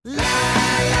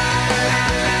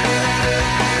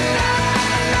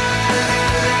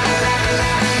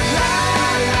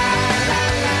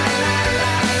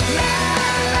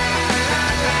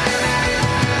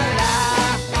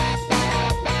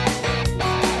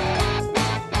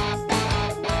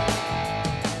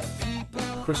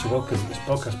Chris, and welcome to this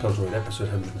podcast, Pelsroyd, episode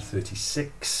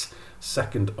 136,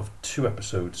 second of two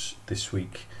episodes this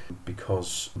week,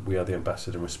 because we are the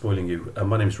ambassador and we're spoiling you.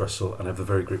 My name is Russell, and I have the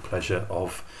very great pleasure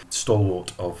of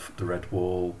stalwart of the Red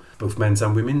Wall, both men's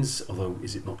and women's, although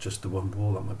is it not just the one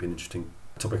wall? That might be an interesting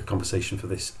topic of conversation for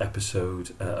this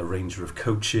episode. A ranger of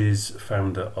coaches,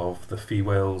 founder of the Fee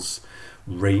Wales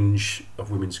range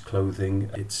of women's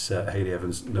clothing. It's Hayley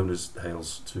Evans, known as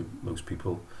Hales to most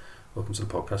people. Welcome to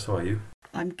the podcast. How are you?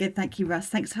 I'm good, thank you, Russ.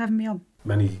 Thanks for having me on.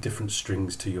 Many different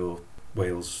strings to your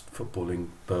Wales footballing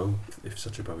bow, if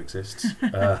such a bow exists.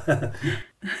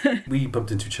 We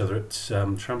bumped into each other at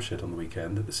Tramshed on the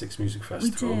weekend at the Six Music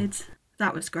Festival. We did.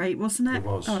 That was great, wasn't it? It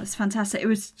was. Oh, it was fantastic. It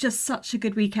was just such a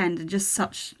good weekend and just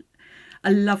such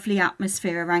a lovely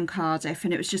atmosphere around Cardiff,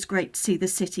 and it was just great to see the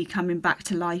city coming back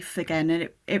to life again, and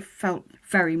it felt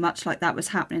very much like that was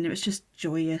happening. It was just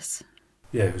joyous.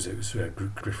 Yeah, it was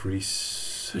Griff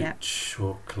Rhys,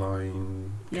 Shaw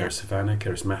Klein, Keris Savannah,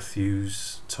 Keris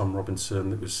Matthews, Tom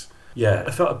Robinson.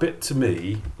 It felt a bit to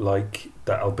me like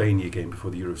that Albania game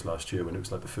before the Euros last year, when it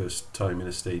was like the first time in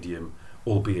a stadium,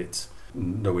 albeit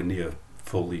nowhere near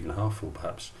full, even half full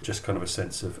perhaps. Just kind of a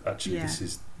sense of, actually, this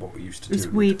is what we used to do. It was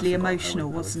weirdly emotional,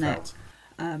 wasn't it?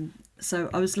 So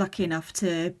I was lucky enough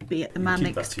to be at the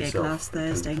Mannix gig last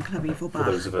Thursday in Clwyd Evil Bach.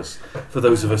 For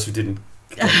those of us who didn't.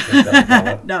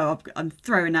 No, I'm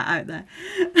throwing that out there.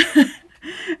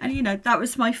 And that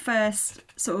was my first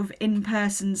sort of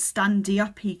in-person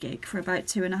standy-uppy gig for about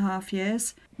 2.5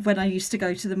 years, when I used to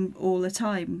go to them all the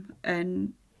time,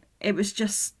 and it was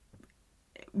just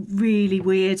really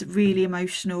weird, really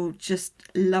emotional, just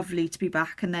lovely to be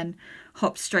back, and then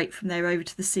hopped straight from there over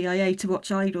to the CIA to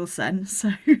watch Idols then.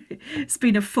 So it's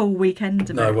been a full weekend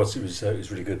of it. It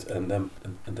was really good, and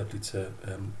lovely to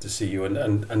see you, and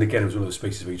again, it was one of those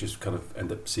spaces where you just kind of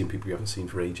end up seeing people you haven't seen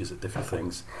for ages at different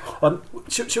things. Do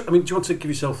you want to give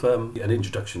yourself an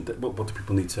introduction? What do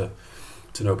people need to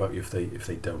know about you if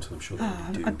they don't? And I'm sure they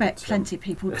do. I bet plenty of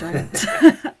people don't.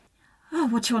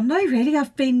 What do you want to know, really?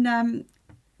 I've been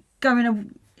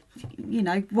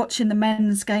watching the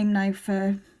men's game now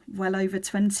for well over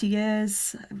 20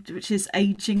 years, which is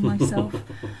ageing myself.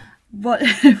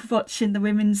 Watching the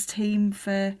women's team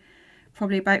for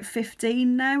probably about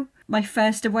 15 now. My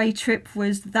first away trip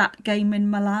was that game in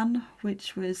Milan,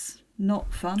 which was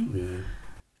not fun. Yeah.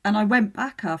 And I went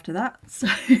back after that, so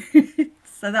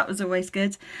that was always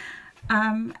good.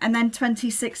 And then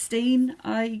 2016,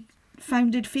 I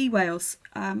founded Fee Wales.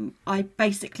 I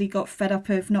basically got fed up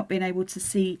of not being able to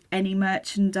see any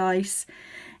merchandise,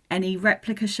 any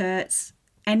replica shirts,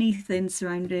 anything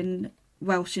surrounding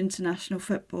Welsh international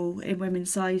football in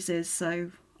women's sizes.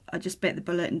 So I just bit the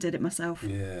bullet and did it myself.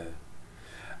 Yeah.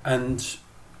 And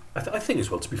I think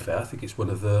as well, to be fair, I think it's one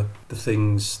of the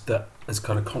things that has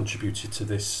kind of contributed to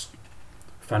this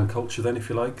fan culture then, if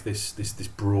you like, this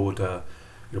broader,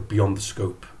 beyond the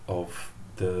scope of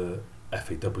the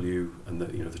FAW and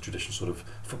the traditional sort of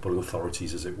footballing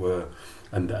authorities, as it were,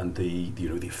 and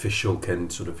the official can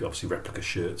sort of obviously replica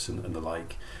shirts and the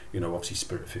like. Obviously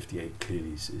Spirit 58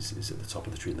 clearly is at the top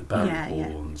of the tree, and the Barry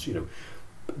Horns.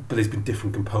 But there's been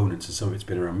different components, and some of it's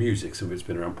been around music, some of it's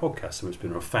been around podcasts, some of it's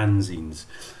been around fanzines,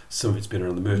 some of it's been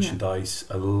around the merchandise,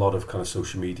 a lot of kind of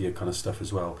social media kind of stuff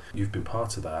as well. You've been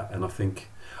part of that, and I think,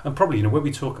 and probably when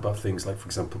we talk about things like, for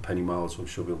example, Penny Miles, I'm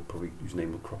sure whose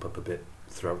name will crop up a bit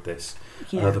throughout this,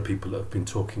 and other people that have been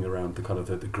talking around the kind of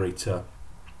the greater,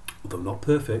 although not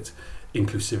perfect,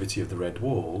 inclusivity of the Red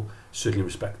Wall, certainly in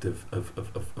respect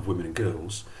of women and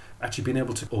girls, actually being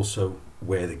able to also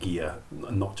wear the gear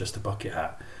and not just a bucket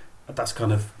hat. That's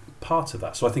kind of part of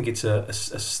that. So I think it's a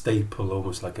staple,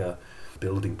 almost like a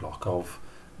building block of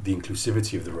the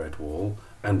inclusivity of the Red Wall,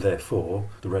 and therefore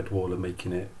the Red Wall are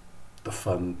making it the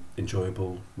fun,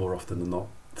 enjoyable, more often than not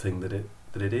thing that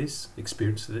it is,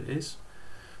 experience that it is.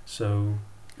 So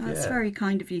that's very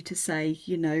kind of you to say,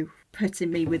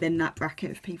 putting me within that bracket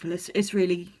of people.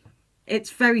 It's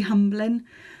very humbling,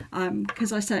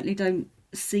 because I certainly don't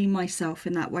see myself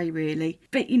in that way, really.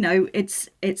 But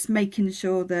it's making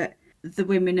sure that the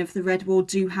women of the Red Wall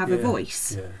do have a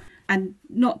voice, and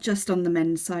not just on the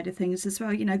men's side of things as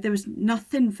well. There was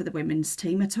nothing for the women's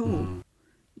team at all.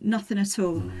 Nothing at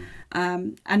all.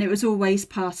 And it was always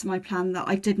part of my plan that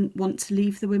I didn't want to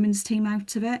leave the women's team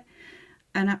out of it,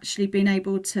 and actually being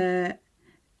able to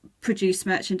produce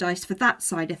merchandise for that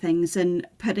side of things and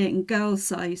put it in girls'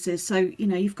 sizes. So,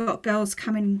 you've got girls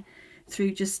coming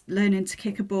through just learning to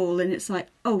kick a ball, and it's like,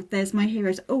 oh, there's my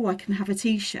heroes. Oh, I can have a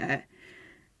T-shirt.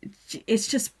 It's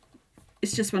just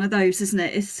one of those, isn't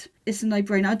it? It's a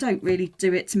no-brainer. I don't really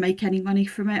do it to make any money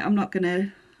from it. I'm not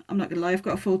gonna I'm not going to lie, I've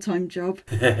got a full-time job.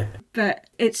 But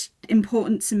it's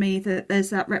important to me that there's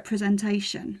that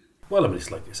representation. Well, I mean,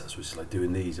 it's like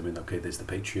doing these. I mean, okay, there's the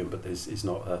Patreon, but it's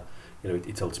not a,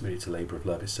 it's ultimately it's a labour of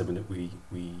love. It's something that we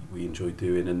enjoy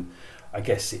doing, and I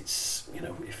guess it's,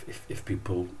 if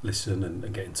people listen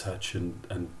and get in touch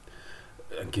and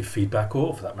give feedback,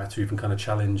 or for that matter, even kind of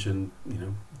challenge and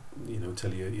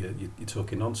tell you're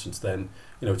talking nonsense, then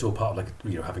it's all part of like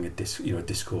having a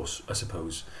discourse, I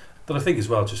suppose, that I think as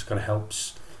well just kind of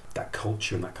helps that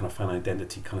culture and that kind of fan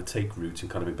identity kind of take root and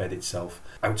kind of embed itself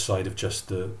outside of just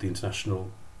the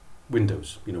international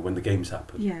windows, when the games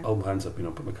happen. Yeah. Hold my hands up,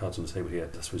 put my cards on the table here.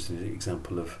 This was an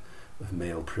example of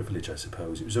male privilege, I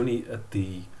suppose. It was only at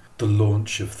the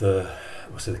launch of the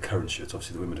current shirt.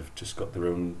 Obviously the women have just got their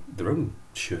own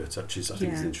shirt, which is, I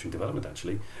think, is an interesting development,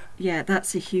 actually. Yeah,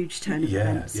 that's a huge turn of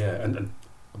events. Yeah, and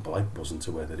I wasn't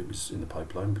aware that it was in the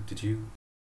pipeline, but did you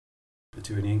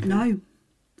any inkling? No.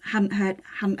 Hadn't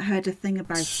heard a thing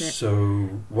about it.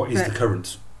 So what is the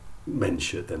current men's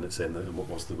shirt then, let's say, and what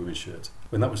was the women's shirt?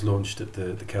 When that was launched at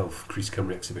the Celf Crease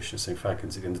Cymru exhibition at St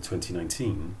Falcons at the end of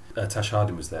 2019, Tash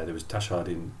Harding was there. There was Tash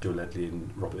Harding, Joe Ledley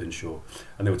and Robert Earnshaw,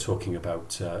 and they were talking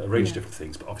about a range of different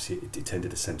things, but obviously it tended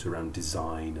to centre around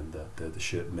design and the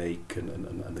shirt make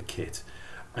and the kit.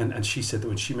 And she said that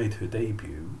when she made her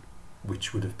debut,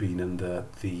 which would have been under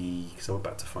because I'm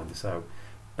about to find this out,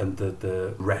 and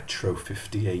the retro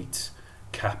 58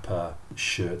 Kappa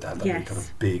shirt that had that really kind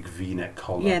of big V-neck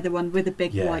collar. Yeah, the one with the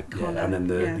big white collar. Yeah. And then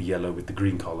the yellow with the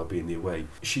green collar being the away.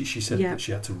 She said that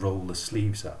she had to roll the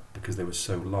sleeves up because they were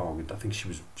so long. And I think she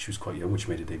was quite young when she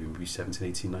made her debut, maybe 17,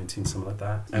 18, 19, something like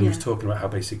that. And was talking about how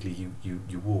basically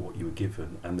you wore what you were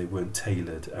given, and they weren't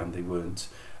tailored, and they weren't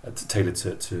tailored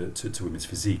to women's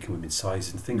physique and women's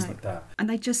size and things like that. And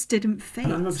they just didn't fit.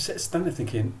 And I remember standing there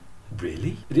thinking,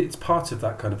 really? It's part of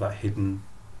that kind of that hidden,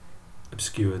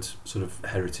 obscured sort of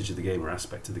heritage of the game or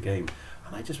aspect of the game.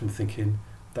 And I just been thinking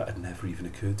that had never even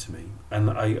occurred to me. And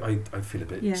I feel a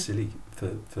bit silly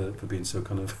for being so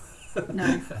kind of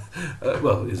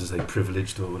well, as I say,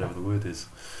 privileged or whatever the word is.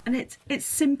 And it's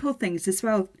simple things as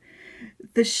well.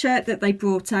 The shirt that they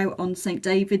brought out on St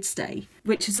David's Day,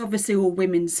 which is obviously all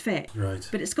women's fit, right?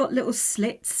 But it's got little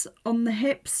slits on the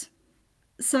hips,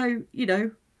 so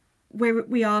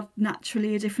we are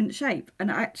naturally a different shape.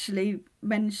 And actually,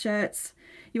 men's shirts,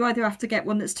 you either have to get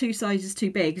one that's 2 sizes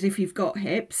too big if you've got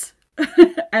hips,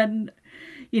 and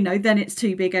then it's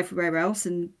too big everywhere else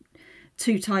and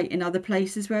too tight in other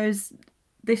places. Whereas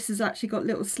this has actually got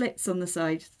little slits on the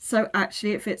side, so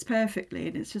actually it fits perfectly,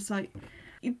 and it's just like.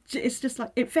 It's just like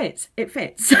it fits. It's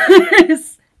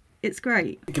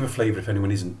great. Give a flavour if anyone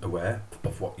isn't aware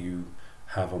of what you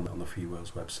have on the For You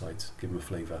Wales website. Give them a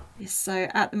flavour. Yes, so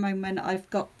at the moment I've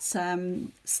got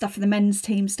stuff for the men's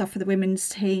team, stuff for the women's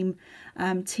team,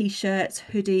 t-shirts,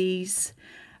 hoodies.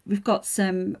 I've got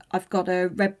a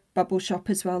Redbubble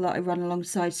shop as well that I run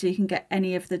alongside, so you can get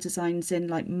any of the designs in,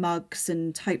 like mugs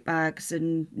and tote bags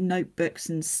and notebooks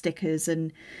and stickers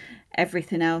and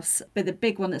everything else. But the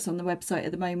big one that's on the website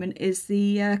at the moment is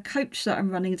the coach that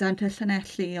I'm running down to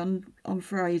Llanelli on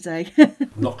Friday.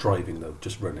 Not driving though,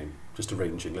 just running, just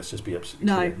arranging. Let's just be absolutely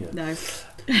clear. No.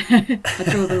 I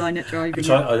draw the line at driving. Which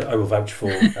I will vouch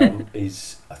for.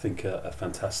 Is I think a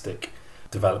fantastic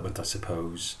development, I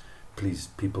suppose. Please,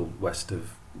 people west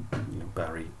of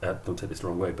Barry, don't take this the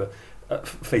wrong way, but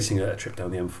facing a trip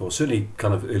down the M4, certainly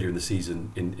kind of earlier in the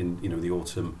season, in the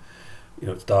autumn.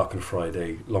 It's dark on a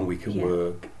Friday, long week at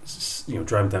work.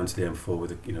 Driving down to the M4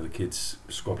 with the kids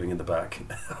squabbling in the back.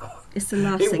 It's the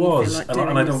last thing you feel like doing,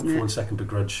 and I don't for one second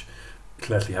begrudge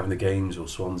Clearly having the games, or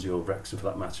Swansea or Wrexham for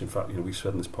that matter. In fact, we've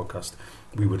said in this podcast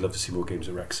we would love to see more games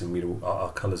at Wrexham.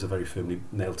 Our colours are very firmly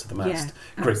nailed to the mast.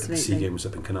 Yeah, great that the C game was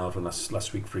up in Carnarvon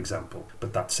last week, for example.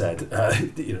 But that said,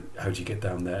 how do you get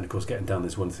down there? And of course, getting down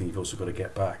there's one thing you've also got to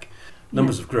get back.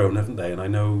 Numbers have grown, haven't they? And I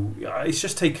know it's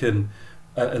just taken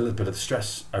a little bit of the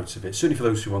stress out of it. Certainly for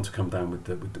those who want to come down with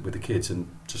the kids.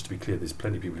 And just to be clear, there's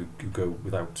plenty of people who go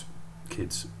without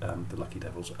kids, the lucky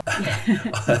devils,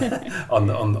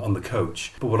 on the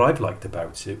coach. But what I've liked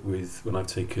about it, when I've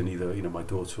taken either my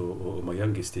daughter or my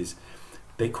youngest, is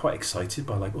they're quite excited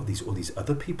by all these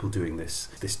other people doing this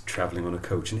travelling on a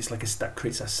coach, and it's that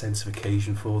creates that sense of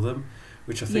occasion for them,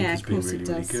 which I think has been really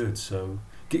really good. So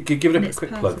give it a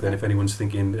quick plug then, if anyone's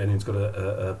thinking, anyone's got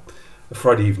a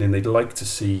Friday evening they'd like to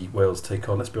see Wales take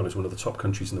on, let's be honest, one of the top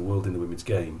countries in the world in the women's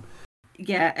game.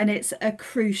 Yeah, and it's a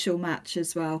crucial match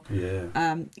as well.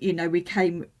 Yeah. We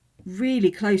came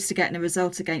really close to getting a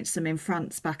result against them in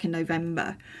France back in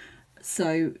November.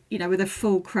 So, with a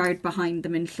full crowd behind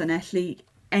them in Llanelli,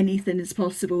 anything is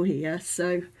possible here.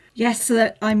 So Yes, so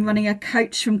that I'm running a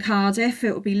coach from Cardiff.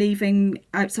 It will be leaving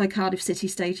outside Cardiff City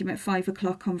Stadium at 5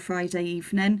 o'clock on Friday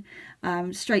evening,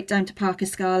 straight down to Parker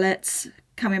Scarlets.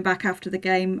 Coming back after the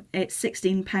game, it's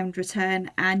 £16 return,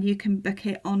 and you can book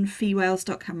it on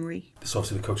feewales.cymru. So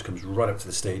obviously the coach comes right up to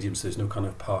the stadium, so there's no kind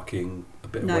of parking a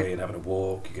bit away and having a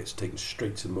walk. You get taken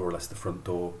straight to more or less the front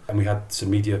door. And we had some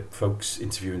media folks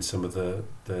interviewing some of the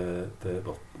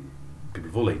well, people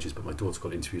of all ages, but my daughter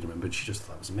got interviewed, I remember, and she just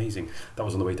thought that was amazing. That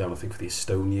was on the way down, I think, for the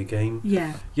Estonia game.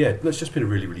 Yeah, it's just been a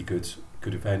really, really good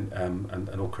event, and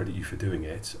all credit you for doing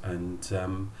it. And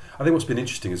I think what's been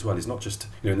interesting as well is not just,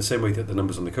 in the same way that the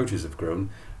numbers on the coaches have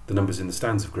grown, the numbers in the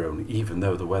stands have grown, even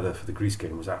though the weather for the Greece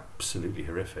game was absolutely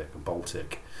horrific and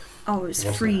Baltic. Oh, it was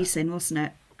freezing, wasn't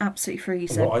it? Absolutely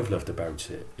freezing. What I've loved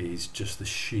about it is just the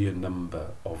sheer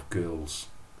number of girls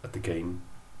at the game,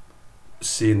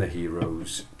 seeing the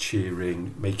heroes,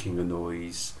 cheering, making a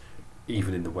noise,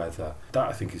 even in the weather. That,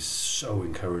 I think, is so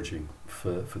encouraging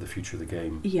for the future of the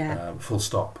game. Yeah. Full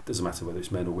stop. Doesn't matter whether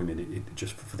it's men or women. It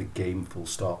just for the game, full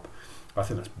stop. I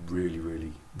think that's really,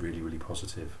 really, really, really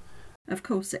positive. Of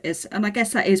course it is. And I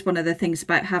guess that is one of the things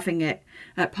about having it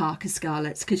at Parker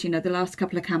Scarlets, because, the last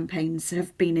couple of campaigns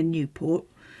have been in Newport.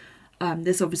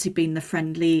 There's obviously been the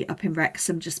friendly up in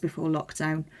Wrexham just before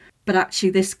lockdown. But actually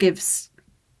this gives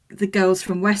the girls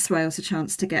from West Wales a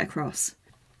chance to get across,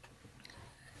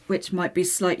 which might be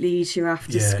slightly easier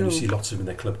after school. Yeah, you see lots of them in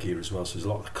their club gear as well. So there's a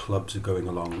lot of clubs are going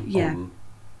along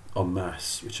en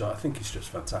masse, which I think is just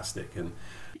fantastic. And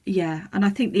yeah, and I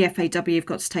think the FAW have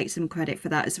got to take some credit for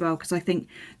that as well, because I think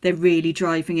they're really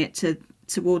driving it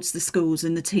towards the schools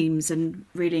and the teams and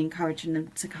really encouraging them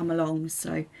to come along.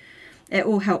 So it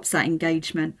all helps that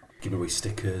engagement. Giving away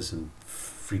stickers and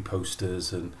free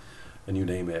posters and you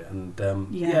name it. And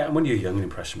and when you're young and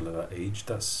impressionable at that age,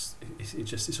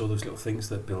 it's all those little things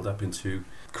that build up into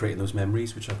creating those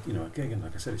memories, which again,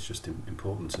 like I said, it's just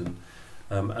important. And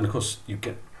of course you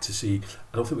get to see,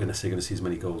 I don't think we're necessarily going to see as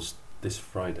many goals this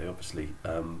Friday, obviously,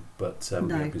 but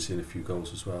we have been seeing a few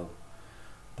goals as well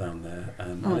down there,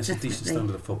 and it's definitely a decent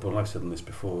standard of football. And I've said on this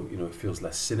before, it feels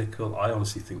less cynical. I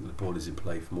honestly think that the ball is in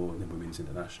play for more in the women's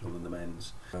international than the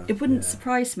men's. It wouldn't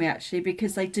surprise me, actually,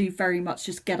 because they do very much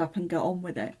just get up and get on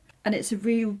with it, and it's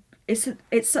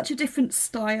such a different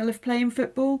style of playing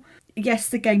football. Yes,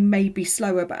 the game may be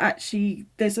slower, but actually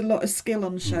there's a lot of skill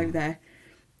on show there,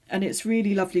 and it's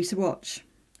really lovely to watch.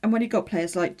 And when you've got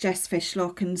players like Jess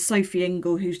Fishlock and Sophie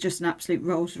Ingle, who's just an absolute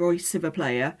Rolls Royce of a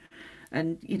player,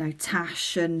 and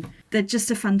Tash, and they're just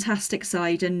a fantastic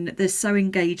side, and they're so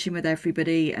engaging with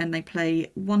everybody, and they play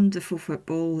wonderful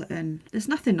football, and there's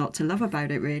nothing not to love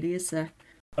about it, really, is there?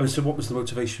 So what was the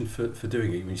motivation for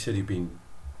doing it? When you said you've been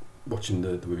watching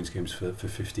the women's games for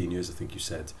 15 years, I think you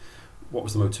said. What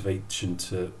was the motivation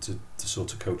to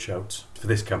sort of coach out for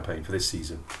this campaign, for this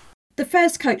season? The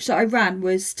first coach that I ran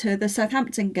was to the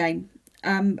Southampton game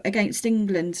against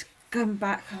England, going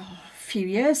back a few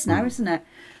years now, isn't it?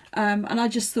 And I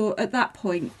just thought at that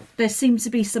point there seemed to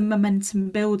be some momentum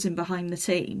building behind the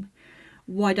team.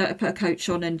 Why don't I put a coach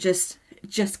on and just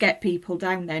get people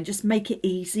down there and just make it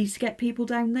easy to get people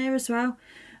down there as well,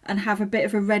 and have a bit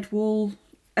of a red wall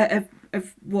of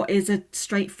what is a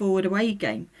straightforward away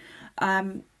game.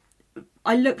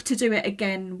 I looked to do it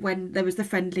again when there was the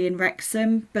friendly in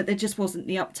Wrexham, but there just wasn't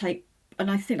the uptake,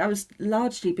 and I think that was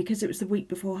largely because it was the week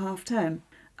before half term.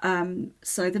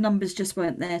 So the numbers just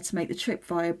weren't there to make the trip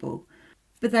viable.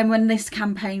 But then when this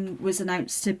campaign was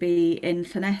announced to be in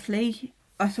Llanelli,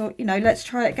 I thought, let's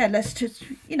try it again. Let's just,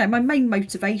 my main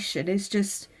motivation is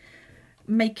just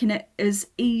making it as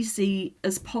easy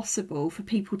as possible for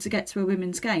people to get to a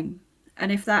women's game.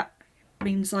 And if that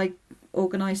means I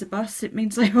organise a bus, it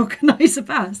means I organise a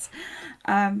bus.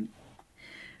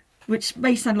 Which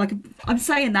may sound like I'm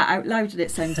saying that out loud and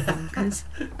it sounds bonkers.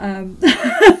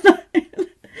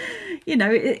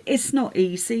 It's not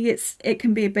easy. It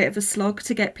can be a bit of a slog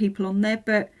to get people on there,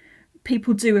 but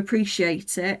people do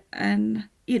appreciate it, and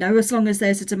as long as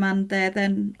there's a demand there,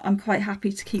 then I'm quite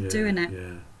happy to keep doing it.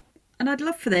 Yeah. And I'd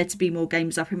love for there to be more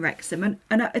games up in Wrexham,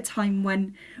 and at a time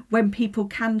when people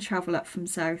can travel up from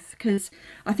south, because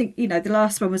I think the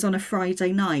last one was on a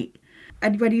Friday night,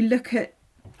 and when you look at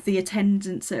the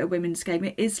attendance at a women's game,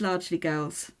 it is largely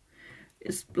girls.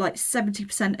 It's like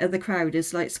 70% of the crowd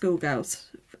is like schoolgirls.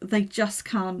 They just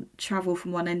can't travel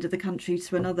from one end of the country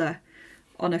to another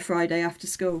on a Friday after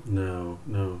school. No.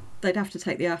 They'd have to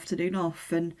take the afternoon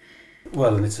off, and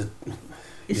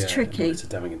it's tricky. It's a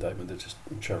damning indictment that just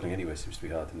travelling anyway seems to be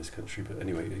hard in this country. But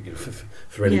anyway,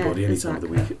 for anybody, any time of the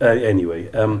week. Anyway,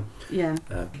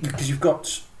 because you've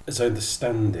got as I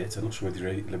understand it, I'm not sure whether you're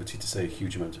at liberty to say a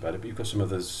huge amount about it, but you've got some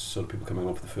others, sort of people coming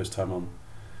on for the first time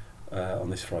on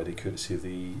this Friday, courtesy of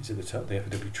the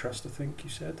FAW Trust, I think you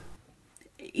said.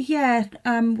 Yeah,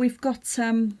 we've got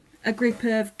a group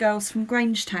of girls from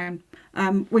Grangetown,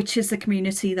 which is the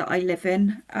community that I live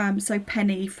in. So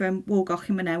Penny from Wargoch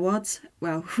and Menewod,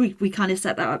 well, we kind of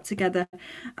set that up together.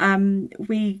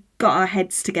 We got our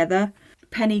heads together.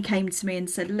 Penny came to me and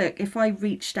said, look, if I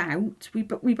reached out, we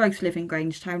both live in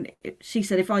Grangetown. She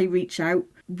said, if I reach out,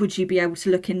 would you be able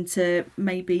to look into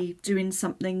maybe doing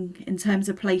something in terms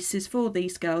of places for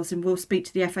these girls? And we'll speak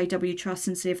to the FAW Trust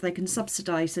and see if they can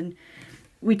subsidise. And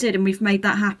we did, and we've made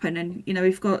that happen. And, you know,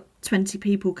 we've got 20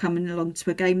 people coming along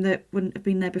to a game that wouldn't have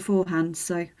been there beforehand.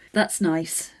 So that's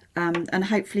nice. And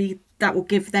hopefully that will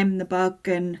give them the bug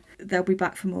and they'll be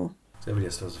back for more. So everybody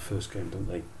has to have the first game, don't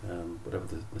they? Whatever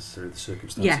the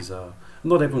circumstances are.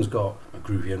 Not everyone's got a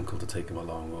groovy uncle to take them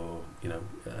along, or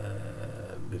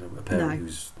a parent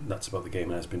who's nuts about the game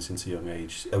and has been since a young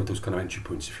age. Those kind of entry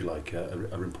points, if you like,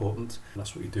 are important. And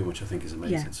that's what you're doing, which I think is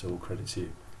amazing. Yeah. So all credit to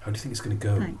you. How do you think it's going to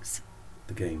go? Thanks.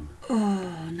 The game.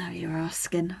 Oh, now you're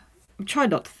asking. I'm trying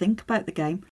not to think about the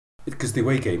game. Because the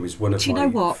away game is one of you know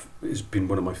what? Has been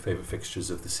one of my favourite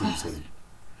fixtures of the season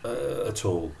at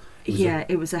all.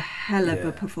 It was a hell of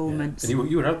a performance. Yeah. And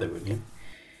you were out there, weren't you?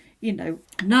 You know,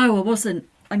 no, I wasn't.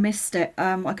 I missed it.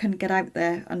 I couldn't get out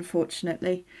there,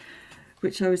 unfortunately,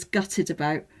 which I was gutted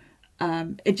about.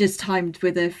 It just timed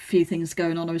with a few things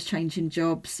going on. I was changing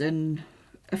jobs and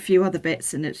a few other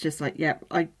bits, and it's just like,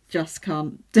 I just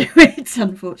can't do it,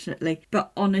 unfortunately.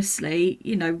 But honestly,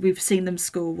 you know, we've seen them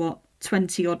score,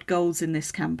 20 odd goals in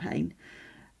this campaign.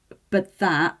 But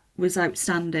that was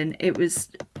outstanding. It was,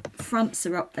 France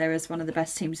are up there as one of the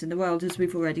best teams in the world, as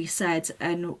we've already said,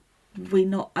 and we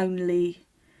not only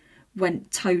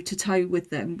went toe to toe with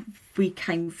them, we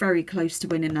came very close to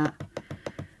winning that.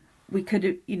 We could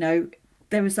have, you know,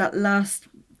 there was that last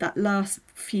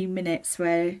few minutes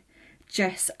where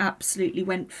Jess absolutely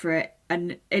went for it,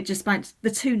 and it just bounced. The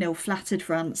 2-0 flattered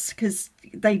France because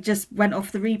they just went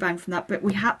off the rebound from that, but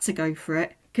we had to go for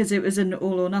it because it was an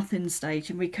all or nothing stage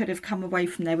and we could have come away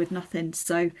from there with nothing.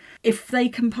 So if they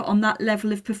can put on that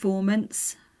level of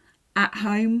performance at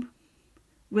home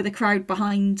with a crowd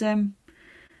behind them,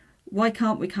 why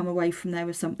can't we come away from there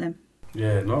with something?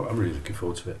 Yeah, no, I'm really looking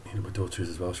forward to it. You know, my daughter is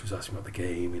as well. She was asking about the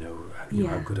game,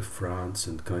 how good are France,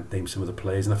 and can I name some of the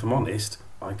players? And if I'm honest,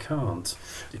 I can't.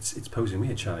 It's posing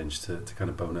me a challenge to kind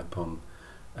of bone up on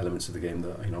elements of the game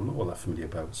that I'm not all that familiar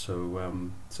about.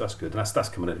 So that's good. And that's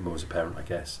coming at more as a parent, I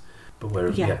guess. But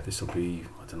this will be,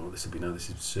 I don't know what this will be now. This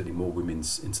is certainly more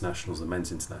women's internationals than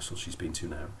men's internationals she's been to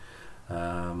now.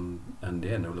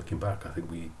 Looking back, I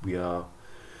think we are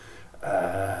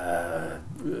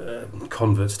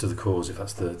converts to the cause, if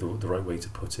that's the right way to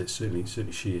put it. Certainly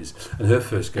she is. And her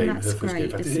first game, in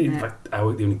fact, the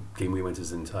only game we went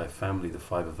as an entire family, the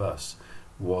 5 of us,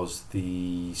 was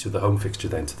the home fixture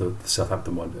then to the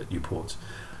Southampton one at Newport.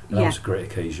 And that was a great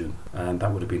occasion, and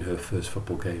that would have been her first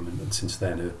football game, and since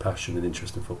then her passion and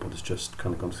interest in football has just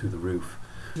kind of gone through the roof.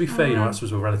 To be fair, us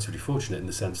was relatively fortunate in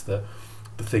the sense that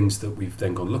the things that we've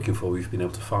then gone looking for, we've been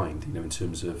able to find, in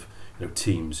terms of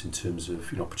teams, in terms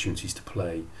of opportunities to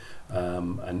play,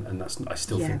 and that's, I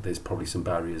still think there's probably some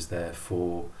barriers there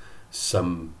for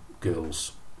some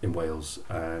girls in Wales,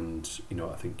 and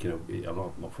I think I'm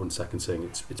not for one second saying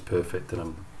it's perfect, and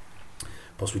I'm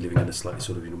possibly living in a slightly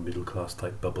sort of middle class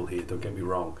type bubble here. Don't get me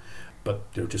wrong,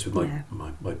 but just with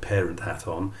my parent hat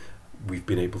on, we've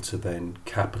been able to then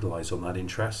capitalise on that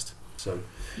interest. So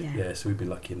so we've been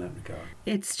lucky in that regard.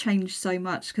 It's changed so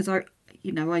much because I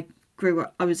grew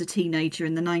up. I was a teenager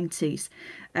in the 90s,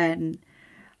 and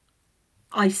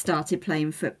I started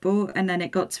playing football, and then it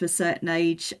got to a certain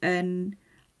age and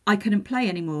I couldn't play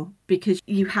anymore because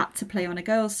you had to play on a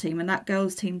girls' team, and that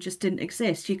girls' team just didn't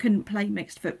exist. You couldn't play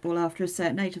mixed football after a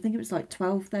certain age. I think it was like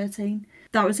 12, 13.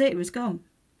 That was it. It was gone.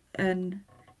 And,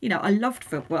 I loved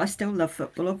football. I still love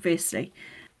football, obviously.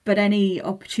 But any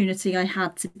opportunity I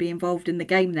had to be involved in the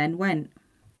game then went.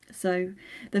 So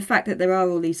the fact that there are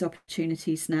all these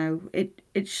opportunities now, it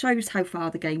shows how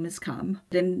far the game has come,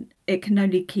 and it can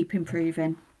only keep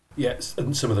improving. Yes,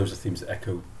 and some of those are themes that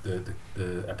echo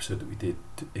the episode that we did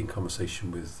in conversation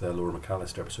with Laura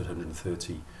McAllister, episode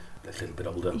 130, a little bit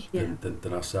older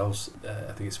than ourselves,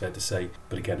 I think it's fair to say.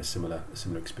 But again, a similar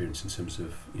experience in terms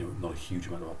of not a huge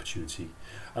amount of opportunity.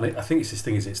 And I think it's this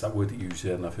thing, it's that word that you use,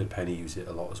 and I've heard Penny use it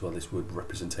a lot as well, this word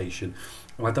representation.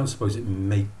 And I don't suppose it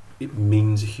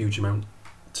means a huge amount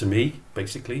to me,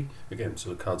 basically. Again,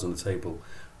 sort of cards on the table.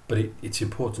 But it's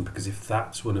important, because if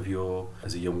that's one of your,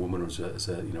 as a young woman or as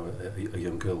a a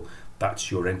young girl,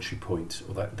 that's your entry point,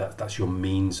 or that's your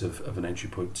means of an entry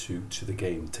point to the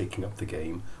game, taking up the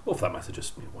game, or for that matter,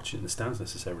 just watching it in the stands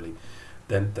necessarily,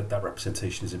 then that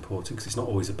representation is important, because it's not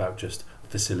always about just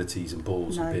facilities and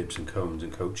balls and bibs and cones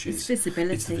and coaches. It's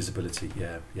visibility. It's the visibility,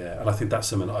 yeah. And I think that's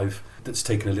something that's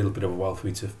taken a little bit of a while for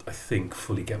me to, I think,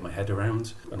 fully get my head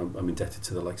around. And I'm indebted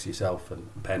to the likes of yourself and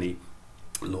Penny,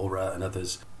 Laura and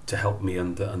others to help me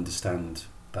understand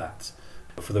that.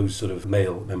 For those sort of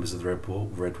male members of the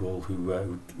Red Wall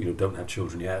who don't have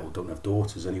children yet, or don't have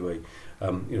daughters anyway,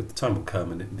 the time will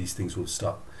come and these things will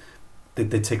start.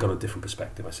 They take on a different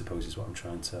perspective, I suppose, is what I'm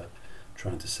trying to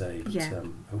say. But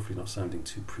hopefully not sounding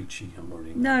too preachy. I'm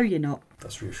worrying. No, you're not.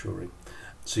 That's reassuring.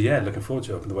 So yeah, looking forward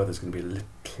to it. The weather's going to be a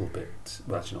little bit,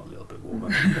 well, actually not a little bit warmer,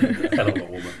 a hell of a lot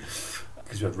warmer.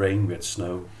 Because we had rain, we had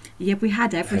snow. Yeah, we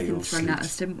had everything thrown at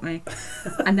us, didn't we?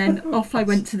 And then off I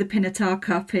went to the Pinatar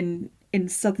Cup in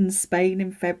southern Spain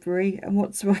in February, and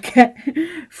what do I get?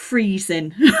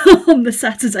 Freezing on the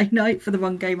Saturday night for the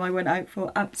one game I went out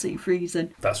for. Absolutely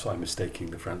freezing. That's what I'm mistaking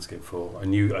the France game for. I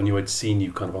knew I'd seen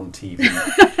you kind of on TV,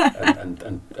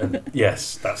 and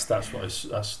yes, that's the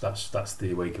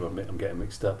away game I'm getting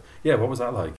mixed up. Yeah, what was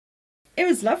that like? It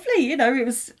was lovely. It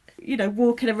was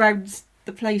walking around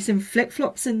the place in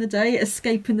flip-flops in the day,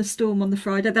 escaping the storm on the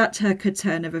Friday. That took a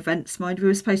turn of events, mind. We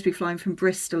were supposed to be flying from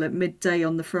Bristol at midday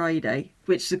on the Friday,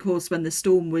 which is, of course, when the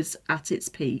storm was at its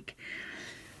peak.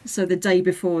 So the day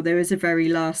before, there was a very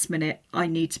last minute, I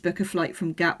need to book a flight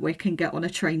from Gatwick and get on a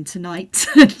train tonight.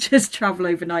 Just travel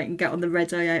overnight and get on the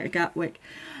red eye out of Gatwick.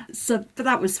 But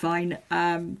that was fine.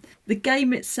 The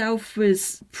game itself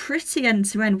was pretty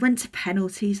end-to-end. Went to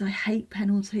penalties. I hate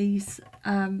penalties.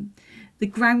 The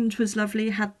ground was lovely.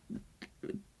 It had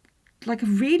like a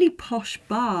really posh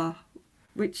bar,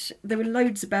 which there were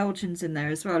loads of Belgians in there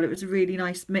as well. It was a really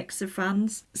nice mix of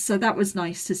fans. So that was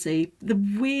nice to see. The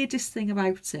weirdest thing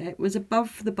about it was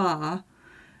above the bar,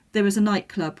 there was a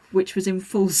nightclub which was in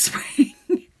full swing.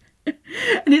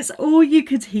 And it's all you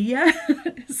could hear.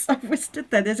 So we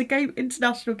stood there. There's a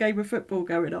international game of football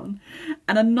going on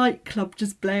and a nightclub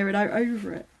just blaring out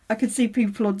over it. I could see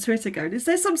people on Twitter going, is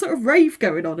there some sort of rave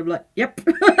going on? I'm like, yep.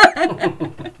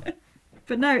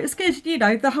 But no, it's good.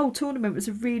 The whole tournament was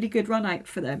a really good run out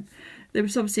for them. There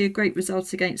was obviously a great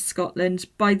result against Scotland.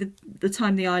 By the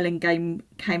time the Ireland game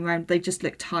came around, they just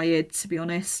looked tired, to be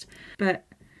honest. But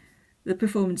the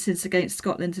performances against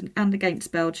Scotland and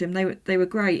against Belgium, they were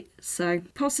great. So,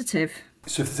 positive.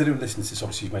 So if there's anyone listening to this,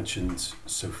 obviously you mentioned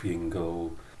Sophie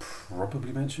Ingle,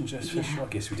 probably mentioned Jess Fisher. I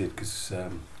guess we did, because...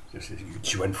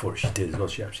 she went for it, she did as well.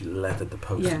 She actually led at the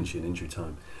post, didn't she, in injury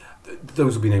time.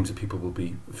 Those will be names that people will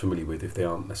be familiar with if they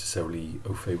aren't necessarily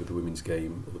au fait with the women's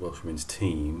game or the Welsh women's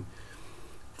team.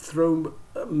 Throw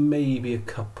maybe a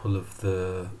couple of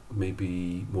the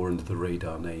maybe more under the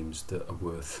radar names that are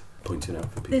worth pointing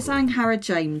out for people. There's Angharad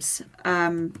James.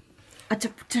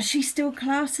 Does she still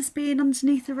class as being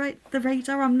underneath the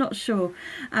radar? I'm not sure.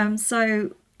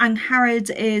 So Angharad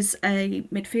is a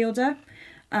midfielder.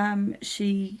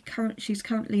 She's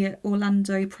currently at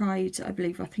Orlando Pride, I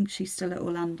believe. I think she's still at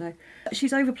Orlando.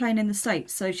 She's overplaying in the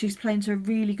States, so she's playing to a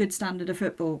really good standard of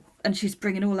football, and she's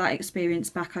bringing all that experience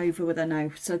back over with her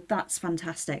now. So that's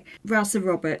fantastic. Rasa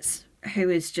Roberts,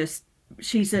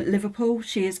 she's at Liverpool.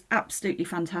 She is absolutely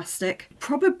fantastic.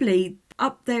 Probably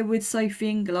up there with Sophie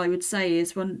Ingle, I would say,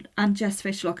 and Jess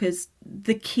Fishlock as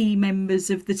the key members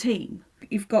of the team.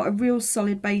 You've got a real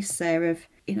solid base there of,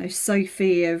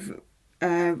 Sophie, of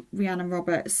Rhiannon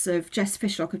Roberts, of Jess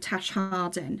Fishlock, of Tash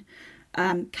Harding,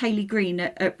 Kaylee Green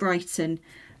at Brighton,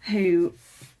 who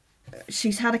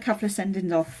she's had a couple of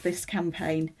sendings off this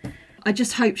campaign. I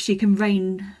just hope she can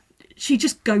rein. She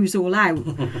just goes all out.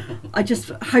 I just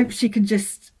hope she can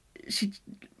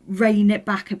rein it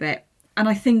back a bit. And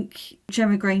I think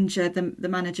Gemma Granger, the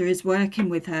manager, is working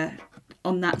with her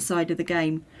on that side of the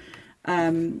game.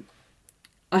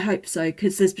 I hope so,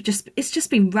 because it's just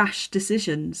been rash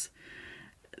decisions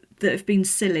that have been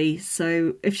silly.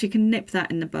 So if she can nip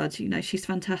that in the bud, she's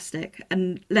fantastic.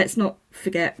 And let's not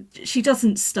forget, she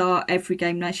doesn't start every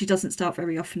game now. She doesn't start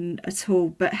very often at all.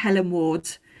 But Helen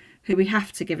Ward, who we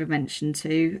have to give a mention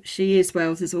to, she is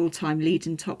Wales's all-time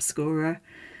leading top scorer.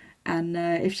 And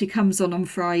if she comes on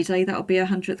Friday, that'll be her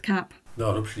 100th cap.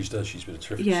 No, I hope she does. She's been a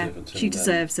terrific servant. Yeah, she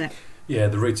deserves it. Yeah,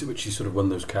 the rate at which she sort of won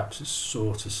those caps is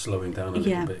sort of slowing down a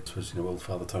little bit. Because old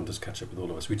Father Time does catch up with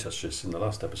all of us. We touched this in the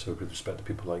last episode with respect to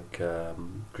people like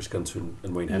Chris Gunter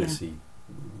and Wayne Hennessy.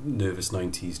 Nervous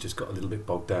 90s, just got a little bit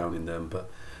bogged down in them, but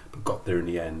got there in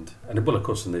the end. And well, of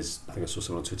course, and I think I saw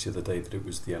someone on Twitter the other day that it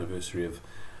was the anniversary of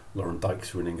Lauren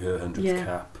Dykes winning her 100th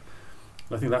cap.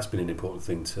 And I think that's been an important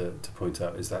thing to point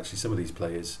out, is that actually some of these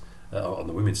players on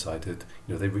the women's side had,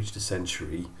 they reached a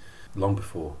century long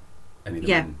before any of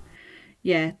the men.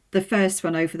 Yeah, the first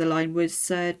one over the line was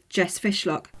Jess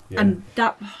Fishlock. Yeah. And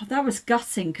that was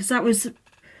gutting, because that was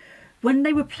when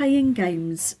they were playing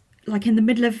games, like in the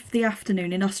middle of the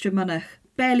afternoon in Ostermunich.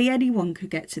 Barely anyone could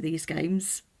get to these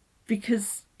games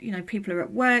because, people are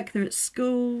at work, they're at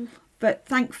school. But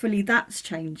thankfully that's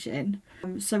changing.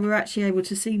 So we're actually able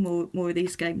to see more of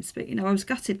these games. But, I was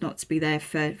gutted not to be there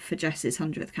for Jess's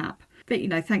 100th cap. But,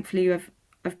 thankfully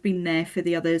I've been there for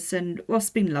the others. And what's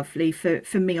been lovely for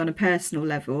me on a personal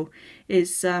level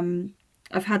is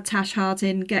I've had Tash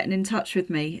Harding getting in touch with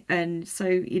me. And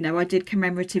so, I did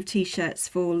commemorative T-shirts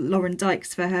for Lauren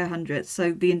Dykes for her 100th.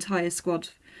 So the entire squad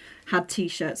had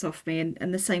T-shirts off me,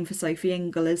 and the same for Sophie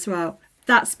Ingle as well.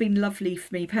 That's been lovely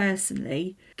for me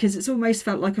personally, because it's almost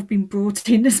felt like I've been brought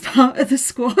in as part of the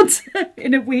squad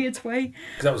in a weird way.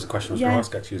 Because that was the question I was going to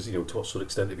ask, actually, is, to what sort of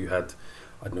extent have you had,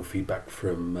 I don't know, feedback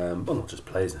from, not just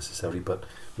players necessarily, but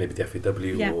maybe the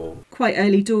FAW or... Quite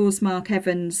early doors, Mark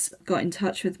Evans got in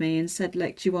touch with me and said,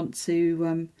 look, do you want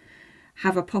to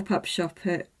have a pop-up shop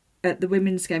at the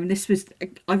women's game? And this was,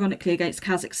 ironically, against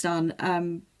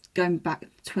Kazakhstan, going back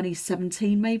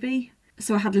 2017 maybe.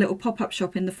 So I had a little pop-up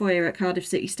shop in the foyer at Cardiff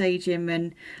City Stadium,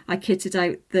 and I kitted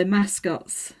out the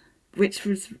mascots, which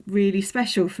was really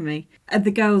special for me. And the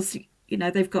girls,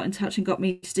 they've got in touch and got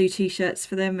me to do T-shirts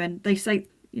for them, and they say,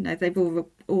 they've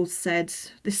all said,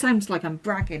 this sounds like I'm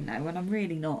bragging now, and I'm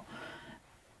really not.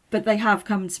 But they have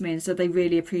come to me and said they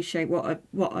really appreciate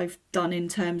what I've done in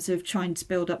terms of trying to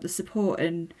build up the support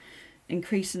and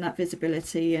increasing that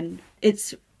visibility. And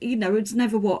it's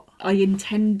never what I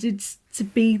intended to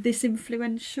be this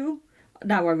influential.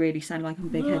 Now I really sound like I'm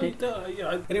big-headed.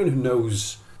 Anyone who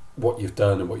knows what you've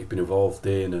done and what you've been involved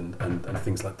in and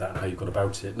things like that and how you've gone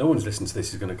about it, no one's listening to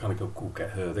this is going to kind of go get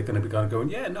her. They're going to be kind of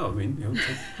going,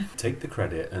 take the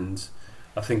credit. And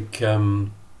I think, I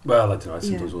don't know, I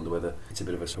sometimes wonder whether it's a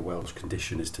bit of a Welsh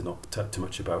condition is to not talk too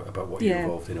much about what you're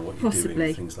involved in and what you're doing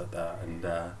and things like that.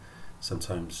 And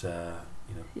sometimes,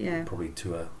 probably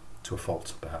to a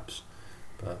fault, perhaps.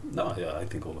 But no, I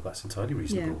think all of that's entirely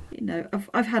reasonable. Yeah,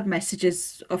 I've had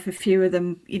messages off a few of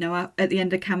them, at the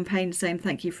end of campaign saying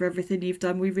thank you for everything you've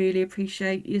done. We really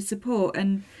appreciate your support,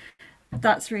 and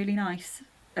that's really nice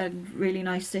and really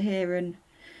nice to hear. And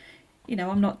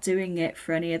I'm not doing it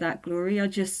for any of that glory. I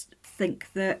just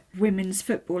think that women's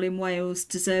football in Wales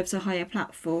deserves a higher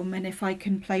platform, and if I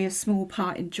can play a small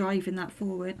part in driving that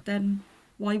forward, then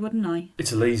why wouldn't I?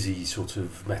 It's a lazy sort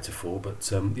of metaphor,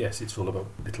 but yes, it's all about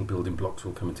little building blocks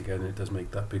all coming together, and it does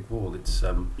make that big wall. It's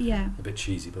a bit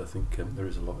cheesy, but I think there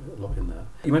is a lot in there.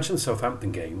 You mentioned the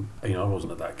Southampton game. I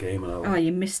wasn't at that game, and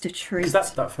you missed a treat.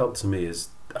 Because that felt to me as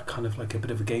a kind of like a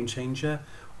bit of a game changer,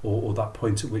 or that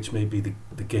point at which maybe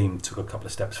the game took a couple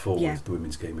of steps forward. The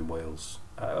women's game in Wales.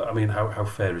 How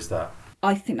fair is that?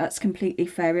 I think that's completely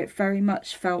fair. It very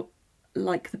much felt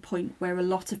like the point where a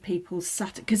lot of people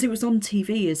sat, because it was on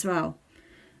TV as well,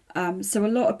 so a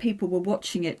lot of people were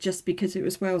watching it just because it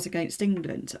was Wales against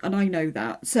England, and I know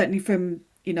that certainly from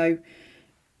the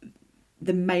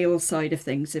male side of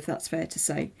things, if that's fair to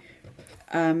say,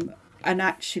 and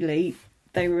actually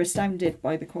they were astounded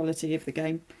by the quality of the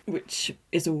game, which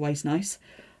is always nice,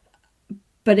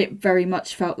 but it very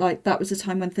much felt like that was a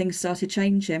time when things started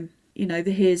changing.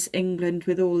 Here's England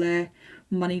with all their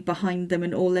money behind them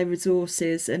and all their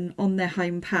resources and on their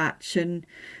home patch, and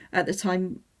at the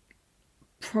time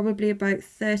probably about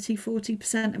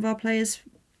 30-40% of our players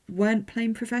weren't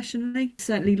playing professionally.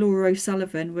 Certainly Laura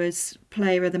O'Sullivan was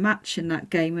player of the match in that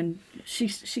game, and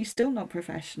she's still not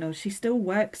professional. She still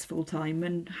works full time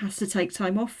and has to take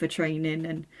time off for training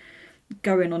and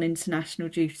going on international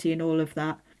duty and all of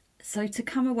that. So to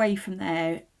come away from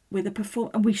there with a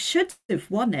performance, and we should have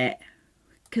won it,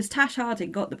 because Tash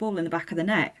Harding got the ball in the back of the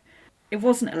net. It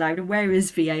wasn't allowed, and where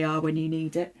is VAR when you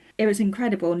need it? It was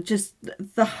incredible, and just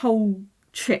the whole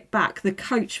trip back, the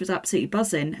coach was absolutely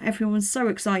buzzing. Everyone was so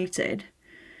excited.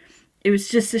 It was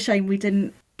just a shame we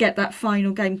didn't get that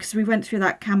final game, because we went through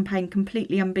that campaign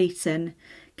completely unbeaten,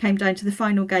 came down to the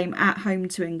final game at home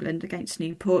to England against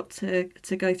Newport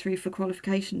to go through for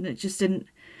qualification. It just didn't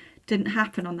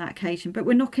happen on that occasion, but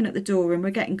we're knocking at the door and we're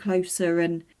getting closer,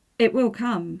 and it will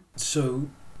come. So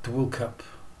the World Cup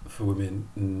for women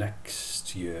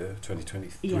next year,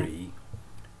 2023,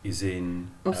 is in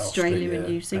Australia and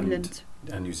New Zealand.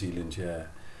 And New Zealand, yeah.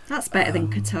 That's better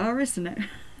than Qatar, isn't it?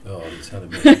 Oh, you're telling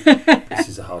me. This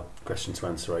is a hard question to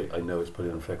answer. I know it's probably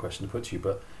an unfair question to put to you,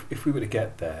 but if we were to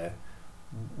get there,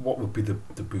 what would be the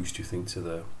boost, you think, to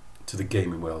the to the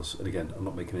game in Wales, and again, I'm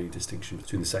not making any distinction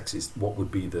between the sexes, what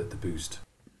would be the boost?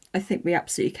 I think we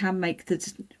absolutely can make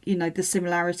the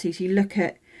similarities. You look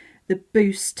at the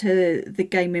boost to the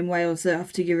game in Wales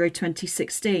after Euro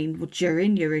 2016, or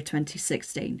during Euro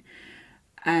 2016,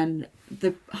 and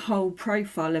the whole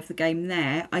profile of the game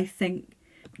there. I think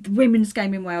the women's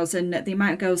game in Wales and the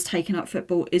amount of girls taking up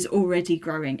football is already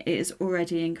growing. It is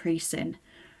already increasing.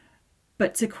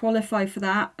 But to qualify for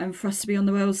that and for us to be on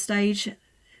the world stage,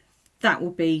 it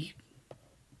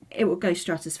will go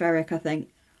stratospheric, I think.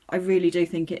 I really do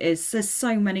think it is. There's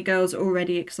so many girls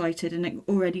already excited and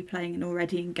already playing and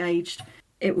already engaged.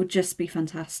 It would just be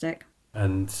fantastic.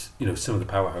 And, some of the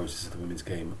powerhouses of the women's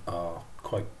game are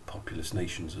quite populous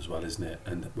nations as well, isn't it?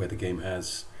 And where the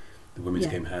women's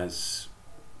game has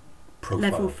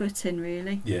profile. Level footing,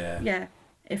 really. Yeah,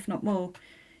 if not more.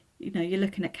 You're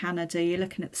looking at Canada, you're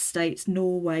looking at the States,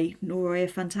 Norway, a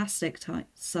fantastic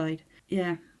side.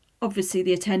 Yeah, obviously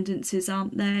the attendances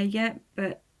aren't there yet,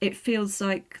 but it feels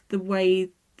like the way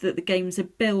that the games are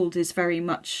billed is very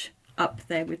much up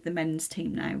there with the men's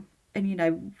team now.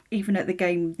 And, even at the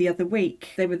game the other week,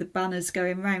 there were the banners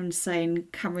going around saying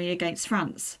Cymru against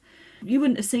France. You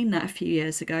wouldn't have seen that a few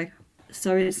years ago.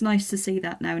 So it's nice to see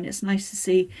that now, and it's nice to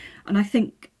see. And I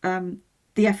think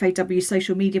the FAW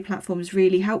social media platforms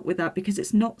really help with that, because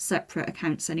it's not separate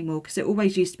accounts anymore, because it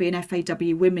always used to be an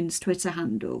FAW women's Twitter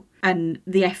handle and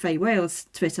the FA Wales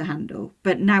Twitter handle,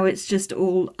 but now it's just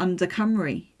all under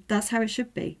Cymru. That's how it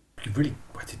should be. You've really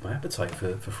whetted my appetite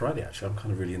for Friday, actually. I'm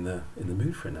kind of really in the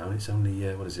mood for it now. It's only,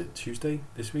 Tuesday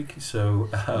this week? So,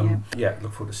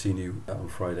 look forward to seeing you on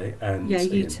Friday. And yeah,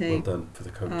 you too. Well done for the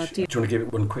coach. Do you want to give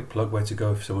it one quick plug where to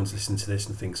go if someone's listening to this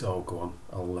and thinks, oh, go on,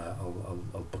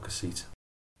 I'll book a seat?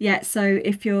 Yeah, so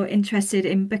if you're interested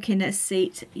in booking a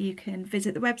seat, you can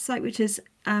visit the website, which is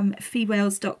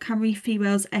fewales.cymru,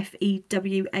 fewales,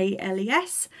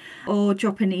 FEWALES, or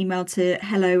drop an email to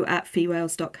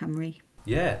hello@fewales.cymru.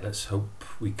 Yeah, let's hope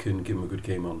we can give them a good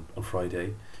game on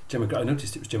Friday. I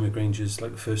noticed it was Gemma Granger's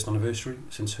first anniversary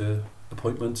since her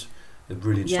appointment. A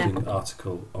really interesting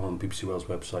article on BBC Wales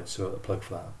website, so a plug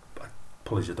for that.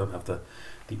 Apologies, I don't have the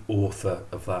author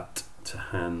of that to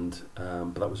hand,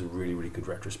 but that was a really, really good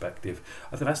retrospective.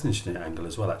 I think that's an interesting angle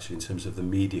as well, actually, in terms of the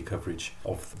media coverage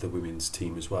of the women's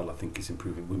team as well. I think is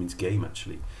improving. Women's game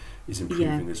actually is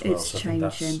improving as well. So I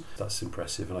think that's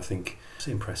impressive, and I think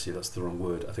impressive, that's the wrong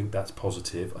word. I think that's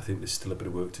positive. I think there's still a bit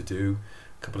of work to do.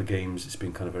 A couple of games, it's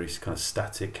been very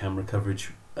static camera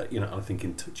coverage. I think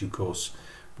in due course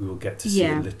we will get to see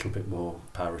a little bit more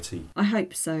parity. I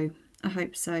hope so.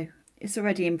 It's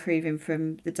already improving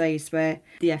from the days where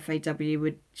the FAW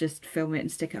would just film it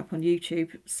and stick it up on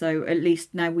YouTube. So at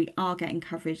least now we are getting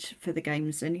coverage for the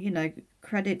games, and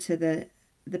credit to the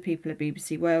people at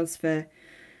BBC Wales for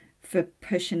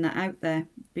pushing that out there,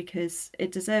 because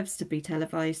it deserves to be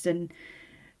televised, and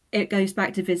it goes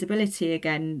back to visibility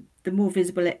again. The more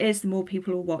visible it is, the more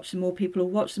people will watch. The more people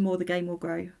will watch, the more the game will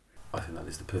grow. I think that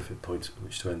is the perfect point at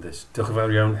which to end this. Diolch yn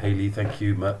fawr iawn, Hayley. Thank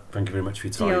you, Matt. Thank you very much for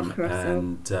your time. Diolch, Russell.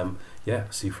 And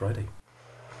see you Friday.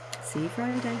 See you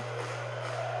Friday.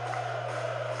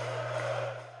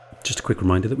 Just a quick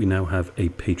reminder that we now have a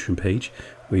Patreon page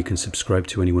where you can subscribe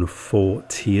to any one of 4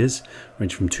 tiers,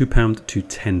 ranging from £2 to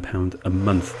 £10 a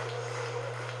month.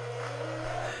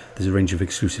 There's a range of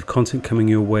exclusive content coming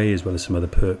your way, as well as some other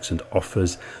perks and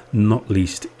offers, not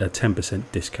least a 10%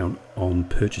 discount on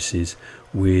purchases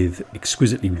with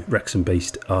exquisitely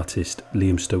Wrexham-based artist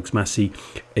Liam Stokes-Massey,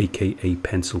 aka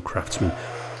Pencil Craftsman.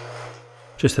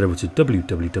 Just head over to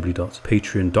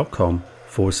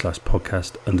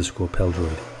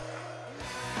www.patreon.com/podcast_Peldroid.